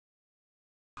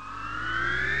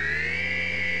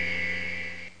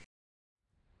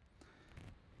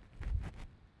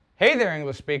Hey there,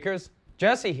 English speakers.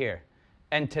 Jesse here.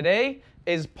 And today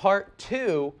is part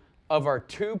 2 of our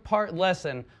 2-part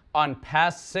lesson on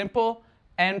past simple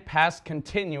and past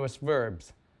continuous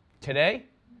verbs. Today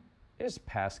is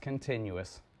past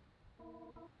continuous.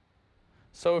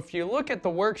 So if you look at the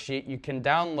worksheet you can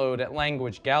download at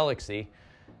Language Galaxy,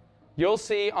 you'll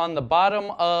see on the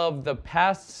bottom of the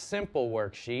past simple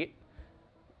worksheet,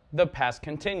 the past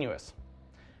continuous.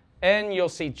 And you'll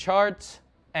see charts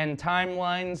and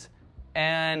timelines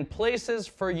and places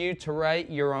for you to write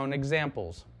your own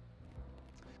examples.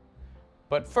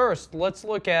 But first, let's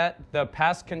look at the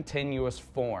past continuous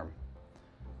form.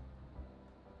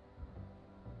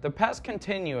 The past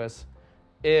continuous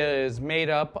is made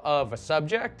up of a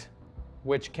subject,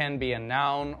 which can be a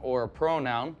noun or a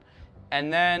pronoun,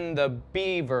 and then the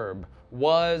be verb,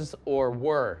 was or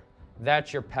were.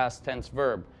 That's your past tense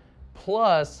verb,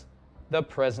 plus the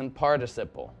present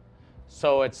participle.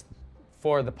 So it's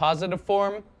for the positive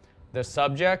form, the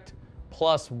subject,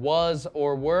 plus was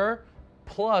or were,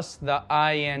 plus the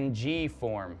ing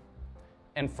form.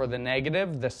 And for the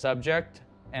negative, the subject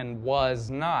and was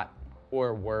not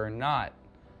or were not,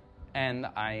 and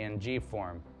the ing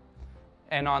form.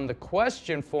 And on the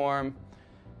question form,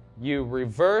 you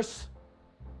reverse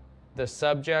the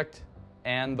subject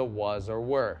and the was or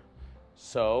were.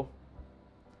 So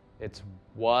it's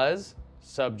was,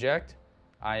 subject,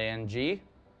 ing.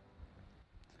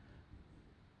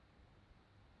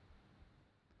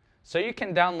 So you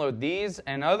can download these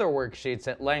and other worksheets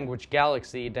at Language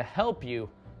Galaxy to help you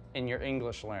in your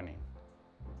English learning.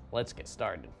 Let's get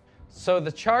started. So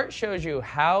the chart shows you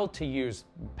how to use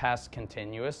past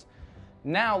continuous.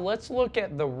 Now let's look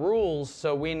at the rules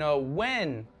so we know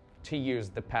when to use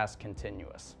the past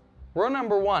continuous. Rule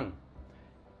number 1,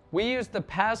 we use the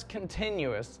past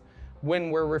continuous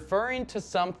when we're referring to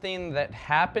something that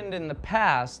happened in the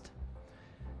past,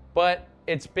 but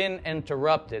it's been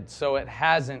interrupted, so it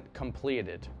hasn't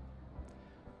completed.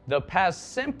 The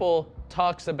past simple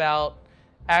talks about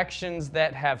actions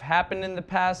that have happened in the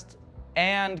past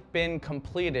and been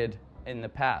completed in the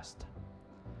past.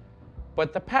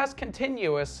 But the past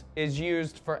continuous is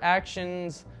used for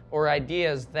actions or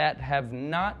ideas that have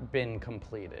not been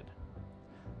completed.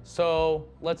 So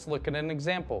let's look at an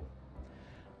example.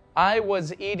 I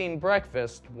was eating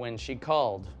breakfast when she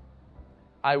called.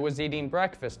 I was eating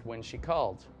breakfast when she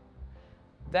called.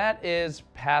 That is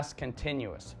past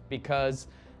continuous because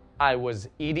I was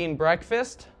eating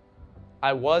breakfast,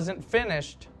 I wasn't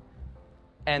finished,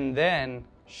 and then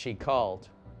she called.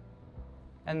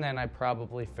 And then I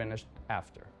probably finished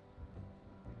after.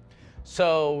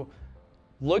 So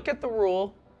look at the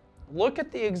rule, look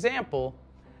at the example,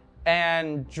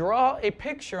 and draw a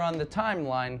picture on the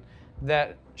timeline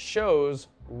that shows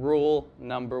rule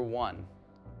number 1.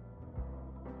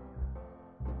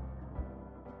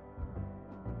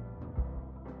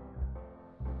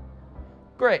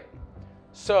 Great.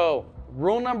 So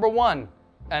rule number 1,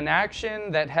 an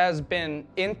action that has been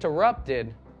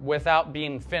interrupted without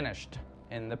being finished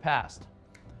in the past.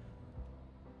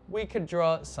 We could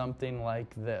draw something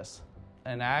like this.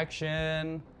 An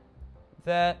action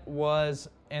that was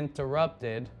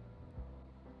interrupted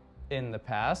in the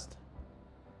past,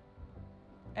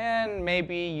 and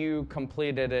maybe you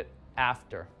completed it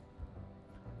after.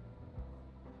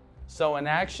 So an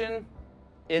action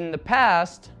in the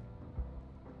past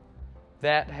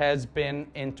that has been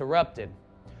interrupted.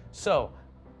 So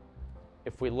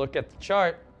if we look at the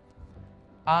chart,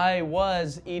 I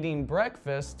was eating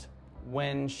breakfast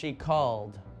when she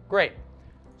called. Great.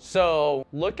 So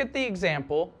look at the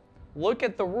example, look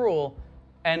at the rule,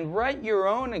 and write your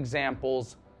own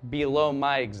examples below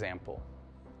my example.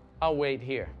 I'll wait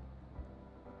here.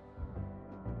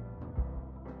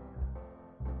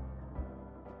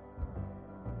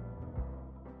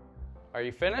 Are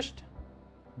you finished?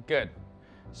 Good.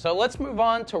 So let's move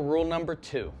on to rule number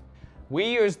 2. We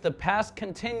use the past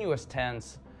continuous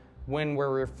tense when we're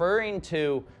referring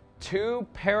to 2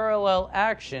 parallel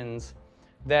actions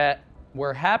that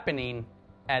were happening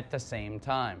at the same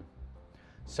time.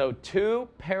 So 2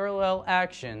 parallel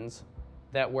actions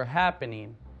that were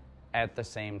happening at the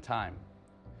same time.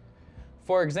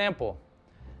 For example,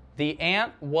 the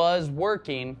ant was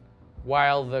working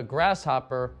while the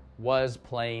grasshopper was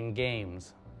playing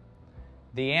games.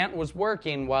 The ant was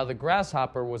working while the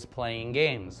grasshopper was playing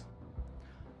games.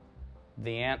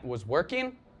 The ant was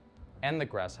working and the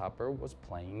grasshopper was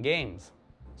playing games.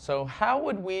 So how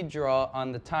would we draw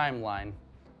on the timeline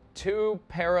 2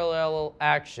 parallel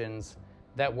actions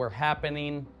that were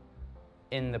happening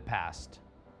in the past?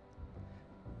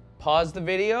 Pause the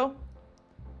video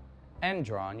and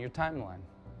draw on your timeline.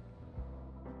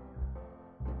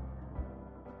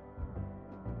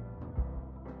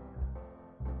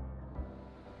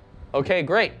 Okay,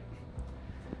 great.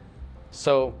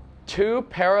 So, two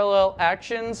parallel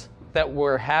actions that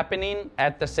were happening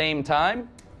at the same time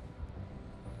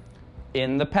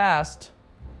in the past.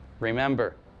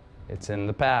 Remember, it's in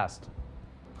the past.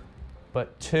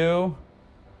 But two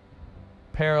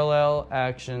parallel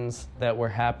actions that were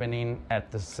happening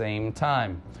at the same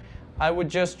time. I would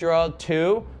just draw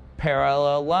two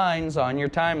parallel lines on your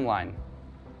timeline.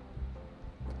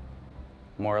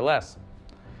 More or less.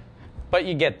 But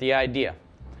you get the idea.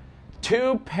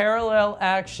 Two parallel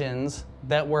actions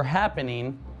that were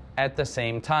happening at the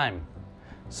same time.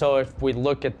 So if we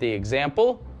look at the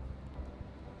example,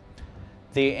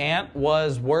 the ant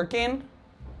was working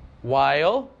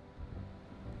while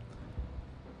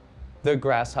the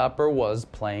grasshopper was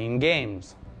playing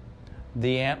games.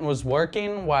 The ant was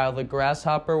working while the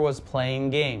grasshopper was playing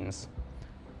games.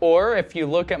 Or if you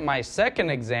look at my second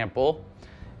example,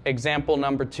 example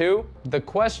number 2, the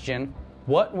question,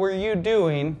 what were you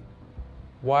doing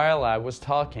while I was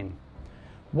talking?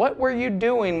 What were you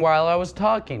doing while I was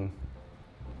talking?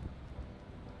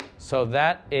 So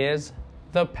that is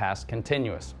the past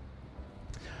continuous.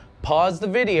 Pause the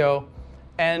video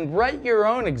and write your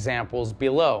own examples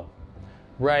below.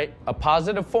 Write a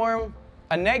positive form,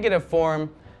 a negative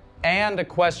form, and a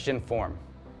question form.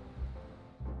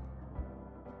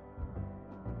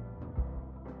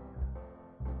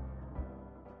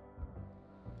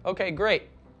 Okay, great.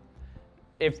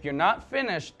 If you're not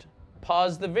finished,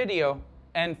 pause the video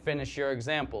and finish your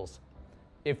examples.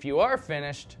 If you are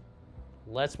finished,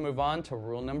 let's move on to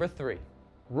rule number 3.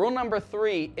 Rule number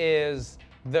 3 is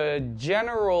the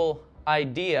general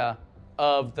idea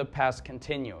of the past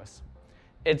continuous.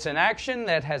 It's an action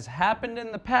that has happened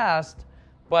in the past,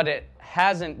 but it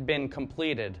hasn't been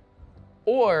completed,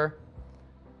 or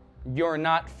you're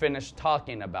not finished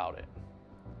talking about it.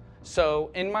 So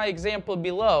in my example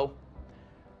below,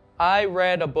 I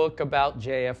read a book about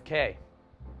JFK.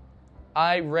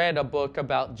 I read a book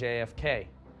about JFK.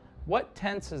 What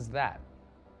tense is that?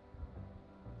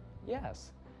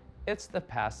 Yes, it's the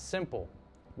past simple.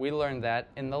 We learned that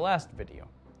in the last video.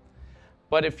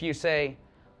 But if you say,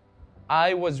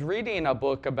 I was reading a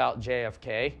book about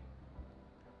JFK,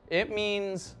 it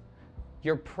means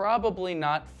you're probably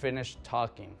not finished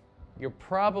talking. You're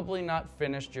probably not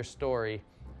finished your story,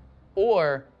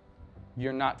 or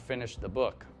you're not finished the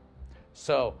book.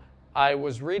 So, I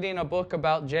was reading a book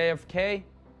about JFK,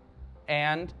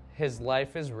 and his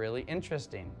life is really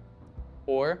interesting.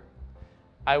 Or,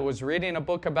 I was reading a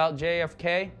book about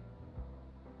JFK,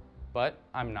 but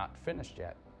I'm not finished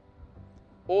yet.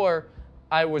 Or,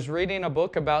 I was reading a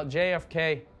book about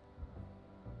JFK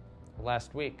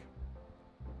last week.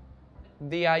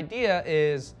 The idea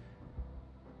is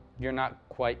you're not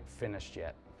quite finished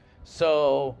yet.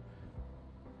 So,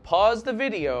 pause the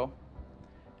video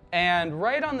and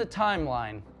write on the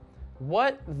timeline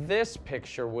what this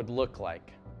picture would look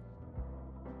like.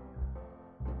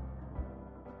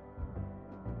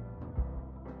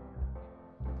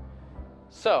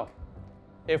 So,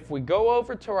 if we go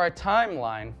over to our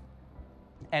timeline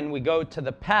and we go to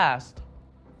the past,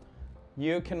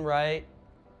 you can write,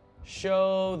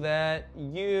 show that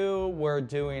you were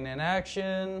doing an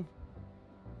action,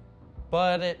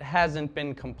 but it hasn't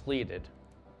been completed.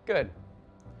 Good.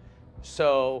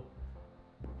 So,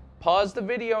 pause the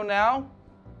video now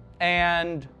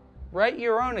and write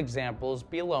your own examples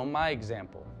below my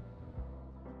example.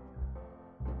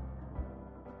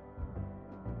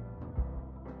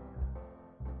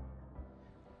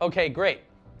 Okay, great.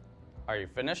 Are you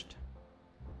finished?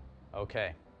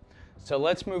 Okay. So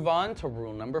let's move on to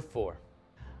rule number 4.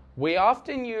 We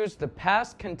often use the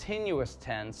past continuous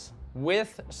tense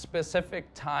with specific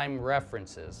time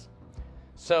references.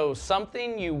 So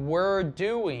something you were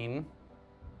doing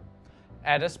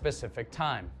at a specific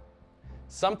time.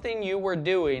 Something you were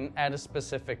doing at a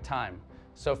specific time.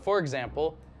 So for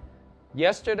example,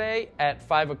 yesterday at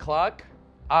 5 o'clock,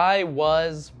 I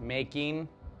was making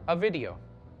a video.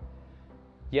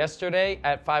 Yesterday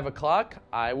at 5 o'clock,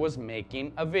 I was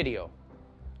making a video.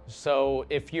 So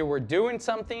if you were doing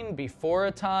something before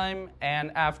a time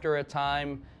and after a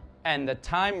time, and the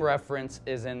time reference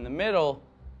is in the middle,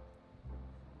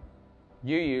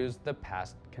 you use the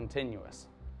past continuous.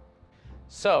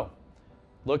 So,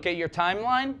 look at your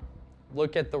timeline,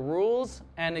 look at the rules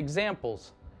and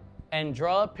examples, and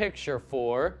draw a picture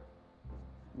for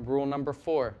rule number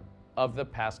 4 of the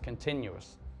past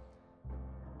continuous.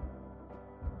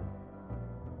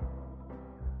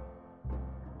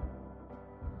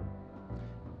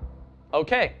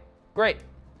 Okay, great.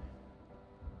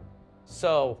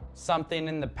 So, something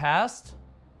in the past,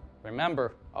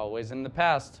 remember, always in the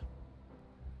past.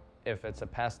 if it's a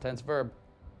past tense verb.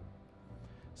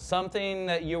 Something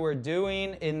that you were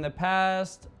doing in the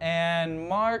past, and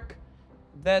mark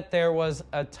that there was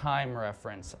a time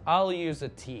reference. I'll use a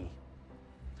T.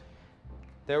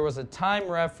 There was a time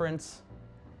reference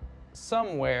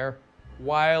somewhere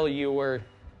while you were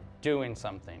doing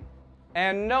something.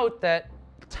 And note that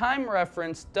time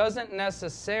reference doesn't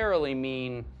necessarily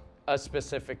mean a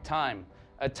specific time.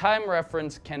 A time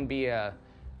reference can be a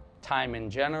time in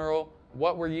general.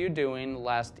 What were you doing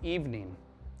last evening?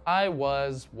 I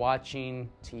was watching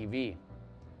TV.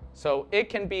 So it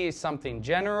can be something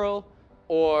general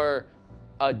or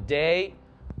a day.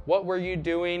 What were you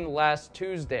doing last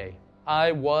Tuesday?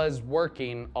 I was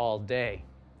working all day.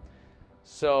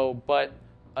 So, but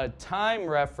a time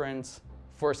reference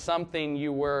for something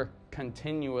you were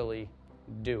continually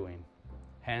doing.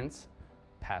 Hence,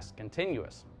 past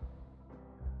continuous.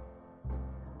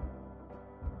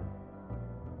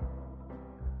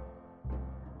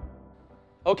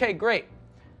 Okay, great.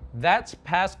 That's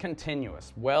past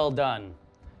continuous. Well done.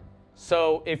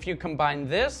 So if you combine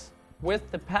this with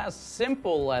the past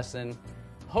simple lesson,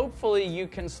 hopefully you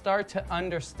can start to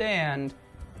understand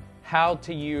how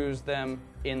to use them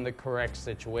in the correct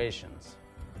situations.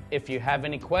 If you have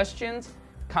any questions,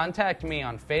 contact me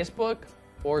on Facebook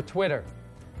or Twitter.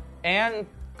 And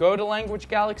go to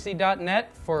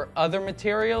languagegalaxy.net for other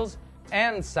materials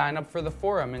and sign up for the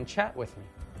forum and chat with me.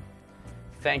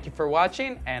 Thank you for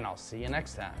watching, and I'll see you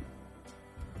next time.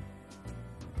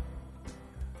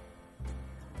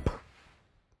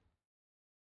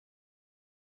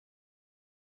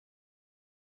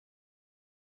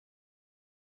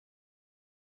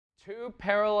 Two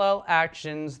parallel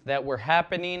actions that were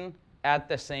happening at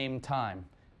the same time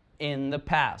in the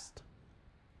past.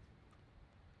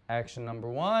 Action number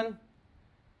 1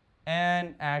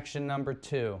 and action number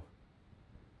 2.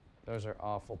 Those are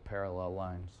awful parallel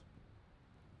lines.